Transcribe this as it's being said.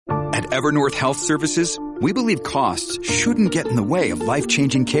At Evernorth Health Services, we believe costs shouldn't get in the way of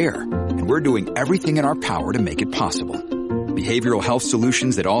life-changing care, and we're doing everything in our power to make it possible. Behavioral health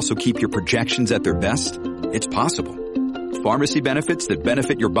solutions that also keep your projections at their best? It's possible. Pharmacy benefits that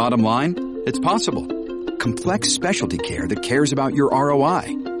benefit your bottom line? It's possible. Complex specialty care that cares about your ROI?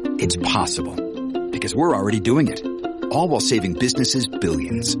 It's possible. Because we're already doing it. All while saving businesses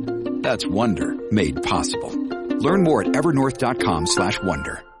billions. That's Wonder made possible. Learn more at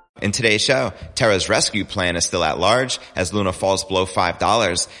evernorth.com/wonder. In today's show, Terra's rescue plan is still at large as Luna falls below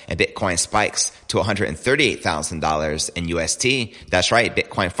 $5 and Bitcoin spikes to $138,000 in UST. That's right,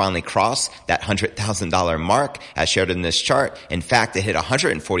 Bitcoin finally crossed that $100,000 mark as shared in this chart. In fact, it hit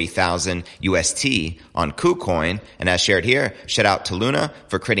 $140,000 UST on KuCoin. And as shared here, shout out to Luna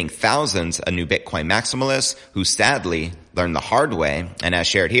for creating thousands of new Bitcoin maximalists who sadly learned the hard way. And as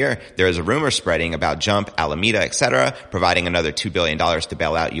shared here, there is a rumor spreading about Jump, Alameda, etc., providing another $2 billion to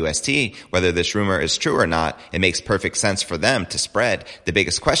bail out UST. Whether this rumor is true or not, it makes perfect sense for them to spread. The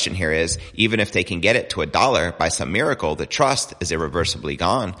biggest question here is, even if they can get it to $1 by some miracle, the trust is irreversibly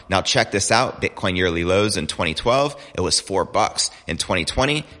gone. Now check this out. Bitcoin yearly lows in 2012, it was $4. In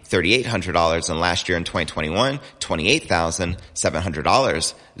 2020, $3,800, and last year in 2021,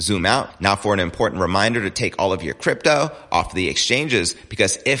 $28,700. Zoom out. Now for an important reminder to take all of your crypto off the exchanges,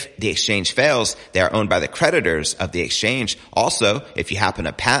 because if the exchange fails, they are owned by the creditors of the exchange. Also, if you happen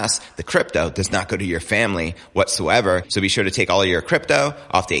to pass, the crypto does not go to your family whatsoever. So be sure to take all of your crypto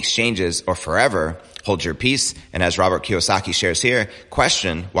off the exchanges or forever hold your peace. And as Robert Kiyosaki shares here,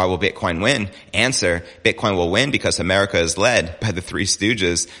 question, why will Bitcoin win? Answer, Bitcoin will win because America is led by the three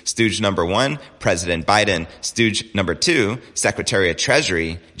stooges. Stooge number 1, President Biden. Stooge number 2, Secretary of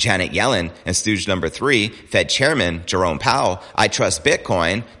Treasury, Janet Yellen. And stooge number 3, Fed Chairman, Jerome Powell. I trust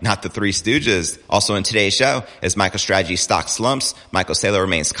Bitcoin, not the three stooges. Also in today's show, as MicroStrategy stock slumps, Michael Saylor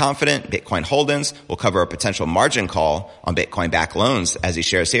remains confident Bitcoin holdings will cover a potential margin call on Bitcoin-backed loans. As he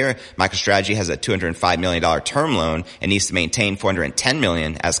shares here, MicroStrategy has a $205 million term loan and needs to maintain $410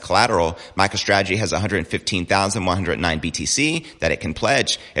 million as collateral. MicroStrategy has 115,109 BTC that it can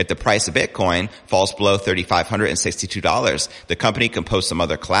pledge. If the price of Bitcoin falls below $3,562, the company can post some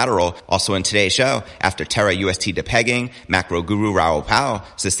other collateral. Also in today's show, after Terra UST depegging, macro guru Raoul Pal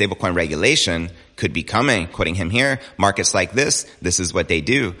says stablecoin regulation could be coming. Quoting him here, markets like this is what they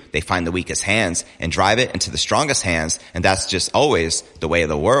do. They find the weakest hands and drive it into the strongest hands, and that's just always the way of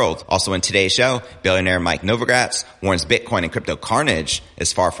the world. Also in today's show, billionaire Mike Novogratz warns Bitcoin and crypto carnage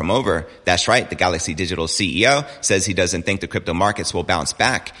is far from over. That's right, the Galaxy Digital CEO says he doesn't think the crypto markets will bounce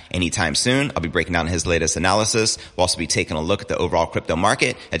back anytime soon. I'll be breaking down his latest analysis. We'll also be taking a look at the overall crypto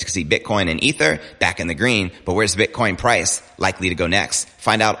market. As you can see, Bitcoin and Ether back in the green, but where's the Bitcoin price likely to go next?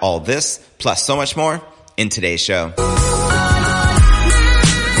 Find out all this, plus so much more, in today's show.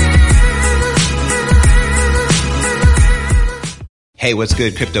 Hey, what's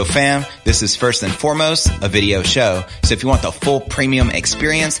good, crypto fam? This is first and foremost a video show. So if you want the full premium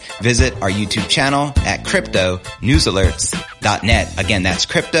experience, visit our YouTube channel at cryptonewsalerts.net. Again, that's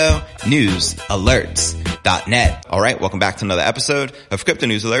cryptonewsalerts.net. All right, welcome back to another episode of Crypto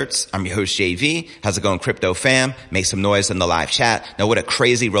News Alerts. I'm your host, JV. How's it going, crypto fam? Make some noise in the live chat. Now, what a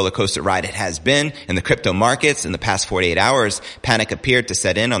crazy roller coaster ride it has been in the crypto markets in the past 48 hours. Panic appeared to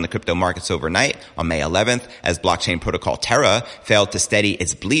set in on the crypto markets overnight on May 11th as blockchain protocol Terra failed to steady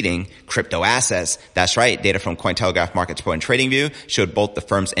its bleeding crypto assets. That's right. Data from Cointelegraph Markets Pro and TradingView showed both the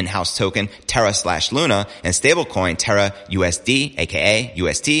firm's in-house token Terra/Luna and stablecoin Terra USD, aka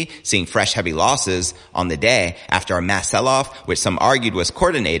UST, seeing fresh heavy losses on the day after a mass sell-off, which some argued was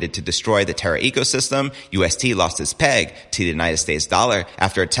coordinated to destroy the Terra ecosystem. UST lost its peg to the United States dollar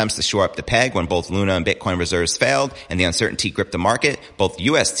after attempts to shore up the peg when both Luna and Bitcoin reserves failed and the uncertainty gripped the market. Both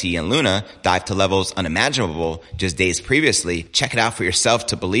UST and Luna dived to levels unimaginable just days previously. Check it out for yourself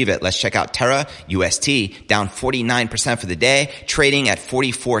to believe it. Let's check out Terra UST, down 49% for the day, trading at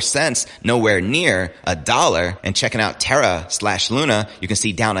 44 cents, nowhere near $1. And checking out Terra/Luna, you can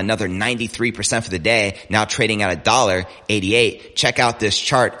see down another 93% for the day, now trading at $1.88. Check out this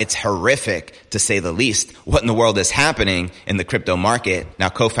chart. It's horrific, to say the least. What in the world is happening in the crypto market? Now,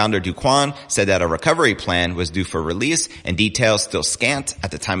 co-founder Do Kwon said that a recovery plan was due for release and details still scant at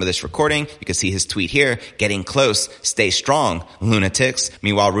the time of this recording. You can see his tweet here, getting close, stay strong, lunatics.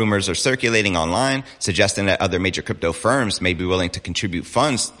 Meanwhile, rumors are circulating online suggesting that other major crypto firms may be willing to contribute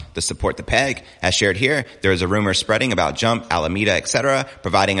funds to support the peg. As shared here, there is a rumor spreading about Jump, Alameda, etc.,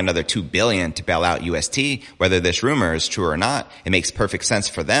 providing another $2 billion to bail out UST. UST. Whether this rumor is true or not, it makes perfect sense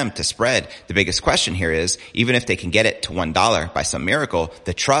for them to spread. The biggest question here is, even if they can get it to $1 by some miracle,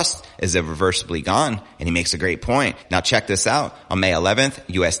 the trust is irreversibly gone. And he makes a great point. Now check this out. On May 11th,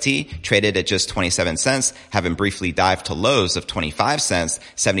 UST traded at just 27 cents, having briefly dived to lows of 25 cents,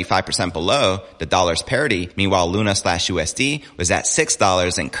 75% below the dollar's parity. Meanwhile, Luna/USD was at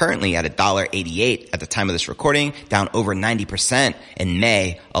 $6 and currently at $1.88 at the time of this recording, down over 90% in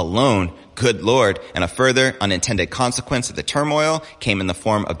May alone. Good Lord. And a further unintended consequence of the turmoil came in the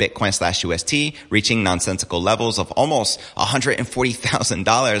form of Bitcoin/UST reaching nonsensical levels of almost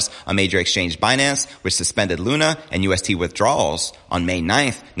 $140,000 on major exchange Binance, which suspended Luna and UST withdrawals on May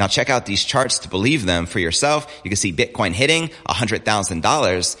 9th. Now check out these charts to believe them for yourself. You can see Bitcoin hitting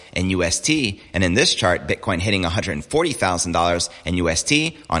 $100,000 in UST. And in this chart, Bitcoin hitting $140,000 in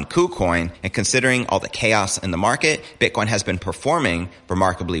UST on KuCoin. And considering all the chaos in the market, Bitcoin has been performing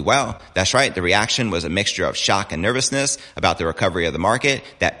remarkably well. That's right. The reaction was a mixture of shock and nervousness about the recovery of the market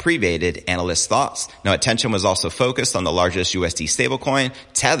that predated analysts' thoughts. Now, attention was also focused on the largest USD stablecoin,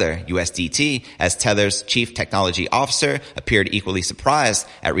 Tether, USDT, as Tether's chief technology officer appeared equally surprised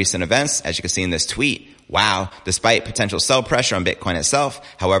at recent events, as you can see in this tweet. Wow. Despite potential sell pressure on Bitcoin itself,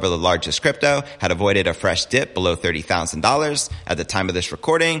 however, the largest crypto had avoided a fresh dip below $30,000 at the time of this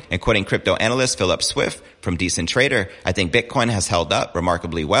recording. And quoting crypto analyst Philip Swift from Decent Trader, I think Bitcoin has held up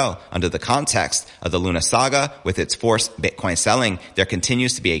remarkably well under the context of the Luna saga with its forced Bitcoin selling. There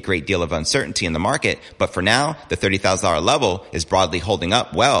continues to be a great deal of uncertainty in the market, but for now, the $30,000 level is broadly holding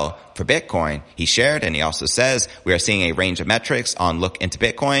up well for Bitcoin. He shared, and he also says, we are seeing a range of metrics on Look into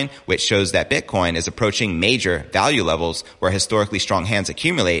Bitcoin, which shows that Bitcoin is approaching major value levels where historically strong hands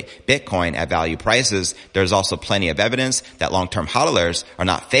accumulate Bitcoin at value prices. There's also plenty of evidence that long-term hodlers are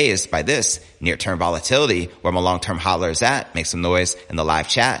not fazed by this near-term volatility. Where my long-term hodler is at, make some noise in the live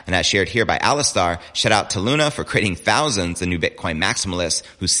chat. And as shared here by Alistar, shout out to Luna for creating thousands of new Bitcoin maximalists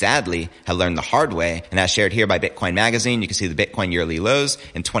who sadly had learned the hard way. And as shared here by Bitcoin Magazine, you can see the Bitcoin yearly lows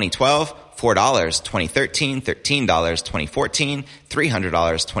in 2012, $4, 2013, $13, 2014, $300,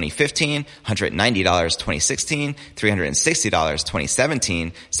 2015, $190, 2016, $360,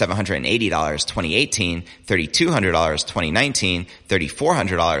 2017, $780, 2018, $3,200, 2019,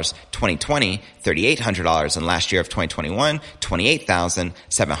 $3,400, 2020, $3,800, and last year of 2021,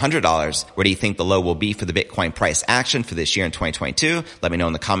 $28,700. Where do you think the low will be for the Bitcoin price action for this year in 2022? Let me know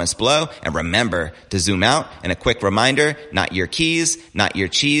in the comments below. And remember to zoom out. And a quick reminder, not your keys, not your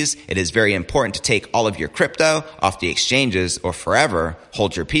cheese. It is very important to take all of your crypto off the exchanges or forever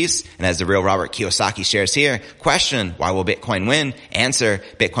hold your peace. And as the real Robert Kiyosaki shares here, question, why will Bitcoin win? Answer,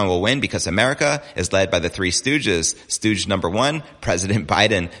 Bitcoin will win because America is led by the three stooges. Stooge number 1, President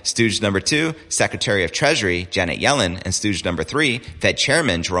Biden. Stooge number 2, Secretary of Treasury, Janet Yellen. And stooge number 3, Fed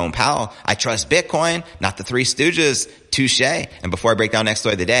Chairman Jerome Powell. I trust Bitcoin, not the three stooges. Touche. And before I break down next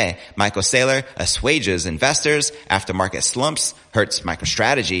story of the day, Michael Saylor assuages investors after market slumps, hurts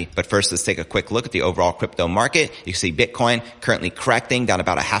MicroStrategy. But first, let's take a quick look at the overall crypto market. You can see Bitcoin currently correcting down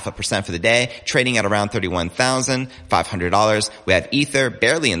about 0.5% for the day, trading at around $31,500. We have Ether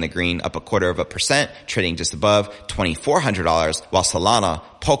barely in the green, up 0.25%, trading just above $2,400, while Solana,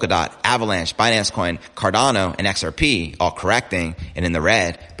 Polkadot, Avalanche, Binance Coin, Cardano, and XRP all correcting and in the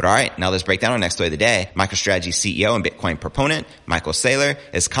red. But all right, now let's break down our next story of the day. MicroStrategy CEO and Bitcoin proponent Michael Saylor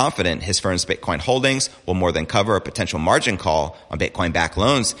is confident his firm's Bitcoin holdings will more than cover a potential margin call on Bitcoin-backed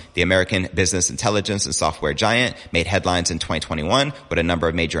loans. The American business intelligence and software giant made headlines in 2021 with a number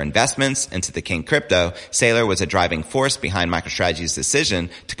of major investments into the King crypto. Saylor was a driving force behind MicroStrategy's decision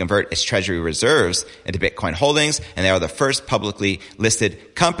to convert its treasury reserves into Bitcoin holdings, and they are the first publicly listed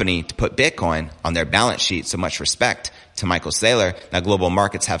company to put Bitcoin on their balance sheet. So much respect to Michael Saylor. Now, global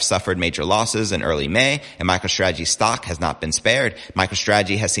markets have suffered major losses in early May, and MicroStrategy stock has not been spared.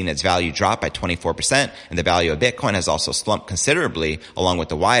 MicroStrategy has seen its value drop by 24%, and the value of Bitcoin has also slumped considerably along with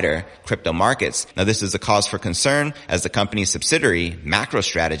the wider crypto markets. Now, this is a cause for concern as the company's subsidiary,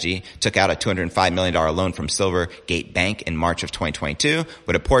 MacroStrategy, took out a $205 million loan from Silvergate Bank in March of 2022,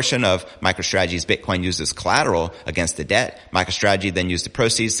 with a portion of MicroStrategy's Bitcoin used as collateral against the debt. MicroStrategy then used the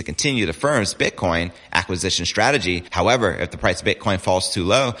proceeds to continue the firm's Bitcoin acquisition strategy. However, if the price of Bitcoin falls too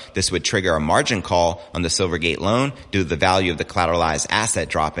low, this would trigger a margin call on the Silvergate loan due to the value of the collateralized asset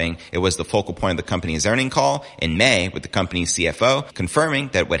dropping. It was the focal point of the company's earnings call in May, with the company's CFO confirming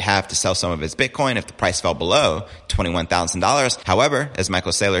that it would have to sell some of its Bitcoin if the price fell below $21,000. However, as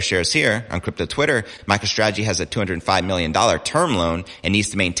Michael Saylor shares here on Crypto Twitter, MicroStrategy has a $205 million term loan and needs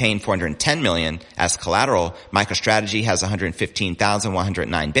to maintain $410 million as collateral. MicroStrategy has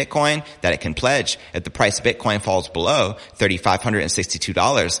 115,109 Bitcoin that it can pledge. If the price of Bitcoin falls below below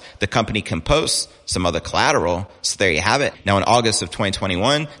 $3,562, the company can post some other collateral. So there you have it. Now in August of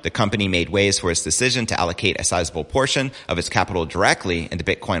 2021, the company made waves for its decision to allocate a sizable portion of its capital directly into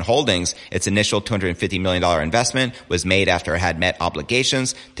Bitcoin holdings. Its initial $250 million investment was made after it had met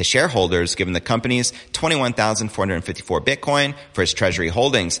obligations to shareholders, given the company's 21,454 Bitcoin for its treasury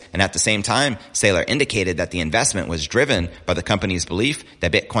holdings. And at the same time, Saylor indicated that the investment was driven by the company's belief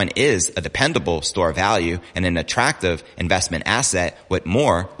that Bitcoin is a dependable store of value and an attractive investment asset with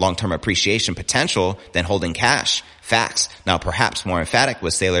more long-term appreciation potential than holding cash. Facts. Now, perhaps more emphatic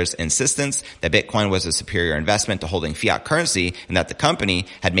was Saylor's insistence that Bitcoin was a superior investment to holding fiat currency and that the company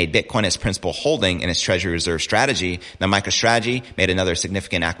had made Bitcoin its principal holding in its treasury reserve strategy. Now, MicroStrategy made another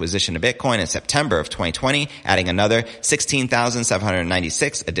significant acquisition of Bitcoin in September of 2020, adding another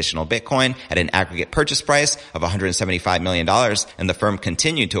 16,796 additional Bitcoin at an aggregate purchase price of $175 million. And the firm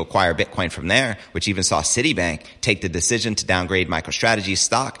continued to acquire Bitcoin from there, which even saw Citibank take the decision to downgrade MicroStrategy's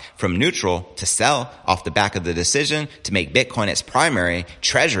stock from neutral to sell off the back of the decision to make Bitcoin its primary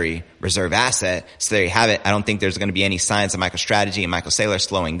treasury reserve asset. So there you have it. I don't think there's going to be any signs of MicroStrategy and Michael Saylor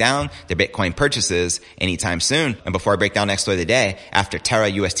slowing down their Bitcoin purchases anytime soon. And before I break down next story of the day, after Terra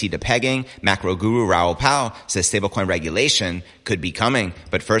UST depegging, macro guru Raoul Pal says stablecoin regulation could be coming.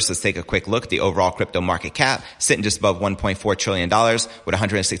 But first, let's take a quick look at the overall crypto market cap, sitting just above $1.4 trillion with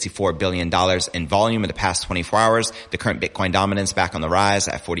 $164 billion in volume in the past 24 hours. The current Bitcoin dominance back on the rise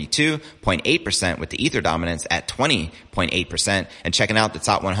at 42.8%, with the Ether dominance at 20.8%. And checking out the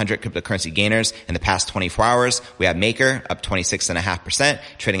top 100 cryptocurrency gainers in the past 24 hours, we have Maker up 26.5%,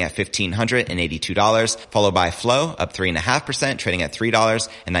 trading at $1,582, followed by Flow up 3.5%, trading at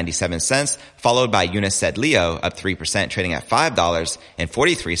 $3.97, followed by Unised Leo up 3%, trading at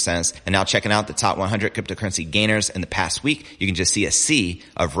 $5.43. And now checking out the top 100 cryptocurrency gainers in the past week, you can just see a sea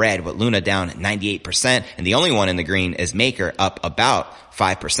of red with Luna down 98%. And the only one in the green is Maker up about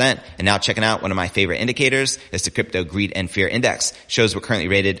 5%. And now checking out one of my favorite indicators is the Crypto Greed and Fear Index. Shows we're currently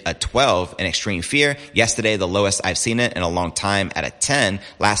rated a 12 in extreme fear. Yesterday, the lowest I've seen it in a long time at a 10.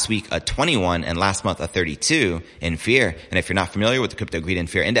 Last week, a 21, and last month, a 32 in fear. And if you're not familiar with the Crypto Greed and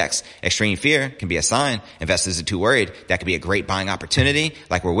Fear Index, extreme fear can be a sign investors are too worried. That could be a great buying opportunity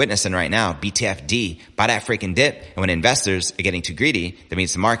like we're witnessing right now. BTFD, buy that freaking dip. And when investors are getting too greedy, that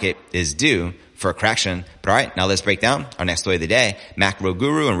means the market is due for a correction. But all right, now let's break down our next story of the day. Macro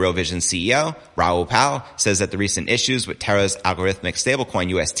guru and Real Vision CEO Raoul Pal says that the recent issues with Terra's algorithmic stablecoin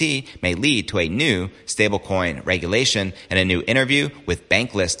UST may lead to a new stablecoin regulation. In a new interview with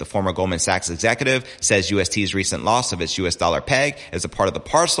Bankless, the former Goldman Sachs executive says UST's recent loss of its US dollar peg is a part of the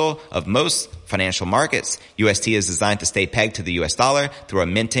parcel of most financial markets. UST is designed to stay pegged to the US dollar through a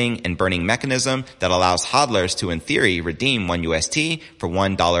minting and burning mechanism that allows hodlers to, in theory, redeem one UST for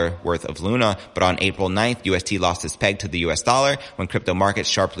 $1 worth of Luna. But on April 9th, UST lost its peg to the US dollar when crypto markets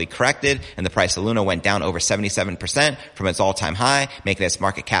sharply corrected and the price of Luna went down over 77% from its all-time high, making its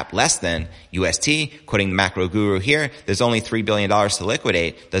market cap less than UST. Quoting the macro guru here, there's only $3 billion to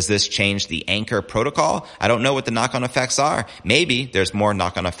liquidate. Does this change the Anchor protocol? I don't know what the knock-on effects are. Maybe there's more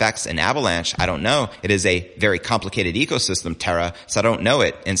knock-on effects in Avalanche. I don't know. It is a very complicated ecosystem, Terra, so I don't know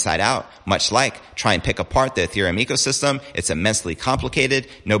it inside out. Much like try and pick apart the Ethereum ecosystem, it's immensely complicated.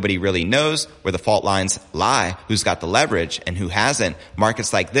 Nobody really knows where the fault lines lie, who's got the leverage and who hasn't.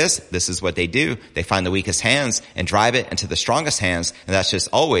 Markets like this is what they do. They find the weakest hands and drive it into the strongest hands, and that's just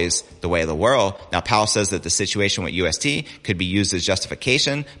always the way of the world. Now, Powell says that the situation with UST could be used as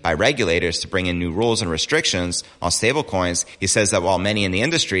justification by regulators to bring in new rules and restrictions on stablecoins. He says that while many in the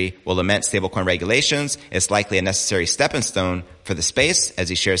industry will lament stablecoin regulations, it's likely a necessary stepping stone for the space. As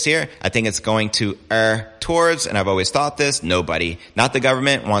he shares here, I think it's going to err towards, and I've always thought this, nobody. Not the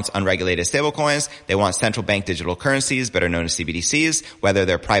government wants unregulated stablecoins. They want central bank digital currencies, better known as CBDCs, whether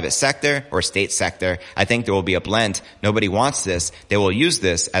they're private sector or state sector. I think there will be a blend. Nobody wants this. They will use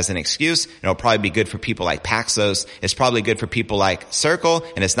this as an excuse, and it'll probably be good for people like Paxos. It's probably good for people like Circle,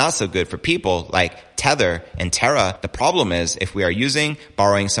 and it's not so good for people like Tether and Terra. The problem is if we are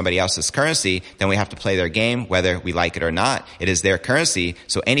borrowing somebody else's currency, then we have to play their game whether we like it or not. It is their currency.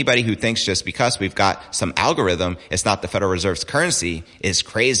 So anybody who thinks just because we've got some algorithm, it's not the Federal Reserve's currency is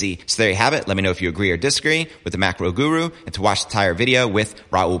crazy. So there you have it. Let me know if you agree or disagree with the macro guru. And to watch the entire video with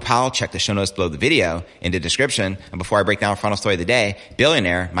Raoul Pal, check the show notes below the video in the description. And before I break down our final story of the day,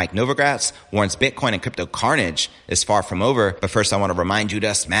 billionaire Mike Novogratz warns Bitcoin and crypto carnage is far from over. But first, I want to remind you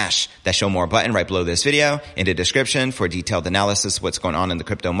to smash that show more button right below this video in the description for detailed analysis of what's going on in the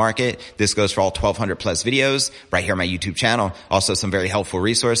crypto market. This goes for all 1,200 plus videos right here on my YouTube channel. Also some very helpful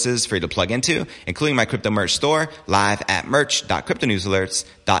resources for you to plug into, including my crypto merch store live at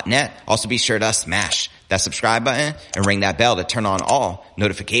merch.cryptonewsalerts.net. Also be sure to smash that subscribe button and ring that bell to turn on all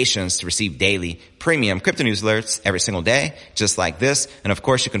notifications to receive daily premium crypto news alerts every single day, just like this. And of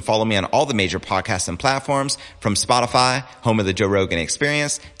course, you can follow me on all the major podcasts and platforms, from Spotify, home of the Joe Rogan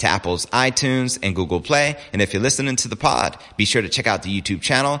Experience, to Apple's iTunes and Google Play. And if you're listening to the pod, be sure to check out the YouTube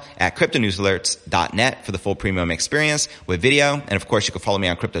channel at cryptonewsalerts.net for the full premium experience with video. And of course, you can follow me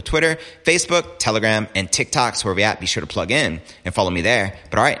on crypto Twitter, Facebook, Telegram, and TikTok. So where we at, be sure to plug in and follow me there.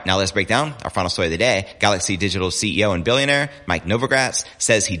 But all right, now let's break down our final story of the day. Galaxy Digital CEO and billionaire Mike Novogratz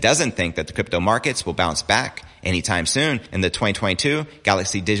says he doesn't think that the crypto markets will bounce back anytime soon. In the 2022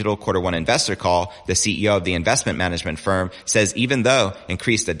 Galaxy Digital Q1 investor call, the CEO of the investment management firm says even though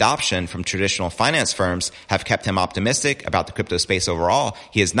increased adoption from traditional finance firms have kept him optimistic about the crypto space overall,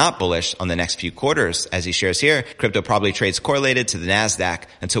 he is not bullish on the next few quarters. As he shares here, crypto probably trades correlated to the NASDAQ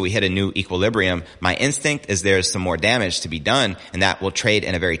until we hit a new equilibrium. My instinct is there is some more damage to be done, and that will trade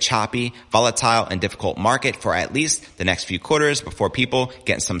in a very choppy, volatile, and difficult market for at least the next few quarters before people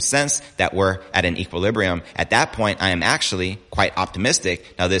get some sense that we're at an equilibrium. At that point, I am actually quite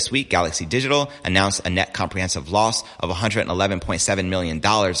optimistic. Now this week, Galaxy Digital announced a net comprehensive loss of $111.7 million in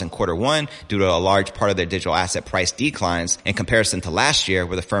Q1 due to a large part of their digital asset price declines in comparison to last year,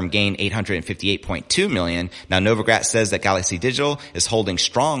 where the firm gained $858.2 million. Now Novogratz says that Galaxy Digital is holding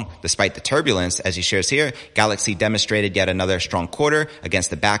strong despite the turbulence. As he shares here, Galaxy demonstrated yet another strong quarter against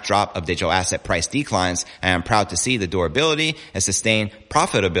the backdrop of digital asset price declines. I am proud to see the durability and sustained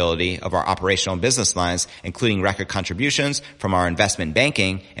profitability of our operational business lines, including record contributions from our investment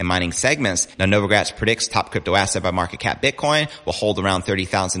banking and mining segments. Now Novogratz predicts top crypto asset by market cap Bitcoin will hold around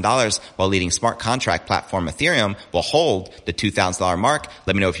 $30,000, while leading smart contract platform Ethereum will hold the $2,000 mark.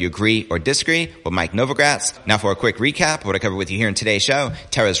 Let me know if you agree or disagree with Mike Novogratz. Now for a quick recap of what I covered with you here in today's show.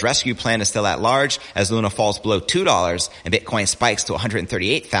 Terra's rescue plan is still at large as Luna falls below $2 and Bitcoin spikes to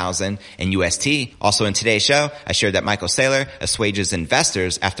 $138,000 in UST. Also in today's show, I shared that Michael Saylor assuages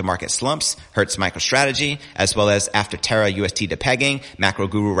investors after market slumps, hurts MicroStrategy, as well as after Terra UST depegging. Macro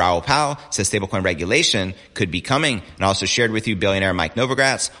guru Raoul Pal says stablecoin regulation could be coming. And I also shared with you billionaire Mike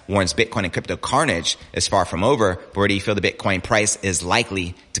Novogratz warns Bitcoin and crypto carnage is far from over. But where do you feel the Bitcoin price is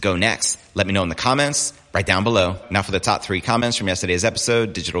likely to go next? Let me know in the comments right down below. Now for the top 3 comments from yesterday's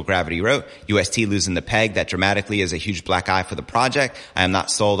episode. Digital Gravity wrote, UST losing the peg that dramatically is a huge black eye for the project. I am not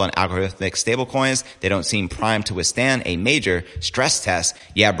sold on algorithmic stablecoins. They don't seem primed to withstand a major stress test.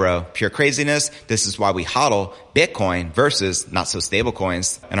 Yeah, bro, pure craziness. This is why we hodl Bitcoin versus not so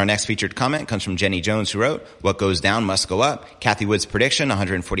stablecoins. And our next featured comment comes from Jenny Jones, who wrote, what goes down must go up. Kathy Wood's prediction,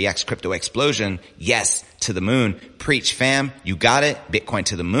 140x crypto explosion. Yes, to the moon. Preach, fam. You got it. Bitcoin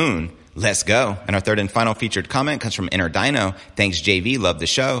to the moon. Let's go. And our third and final featured comment comes from Inner Dino. Thanks, JV. Love the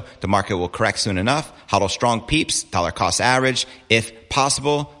show. The market will correct soon enough. Hodl strong peeps. Dollar cost average. If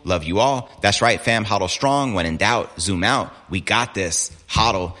possible. Love you all. That's right, fam. Hodl strong. When in doubt, zoom out. We got this.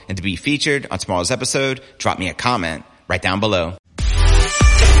 Hodl. And to be featured on tomorrow's episode, drop me a comment right down below.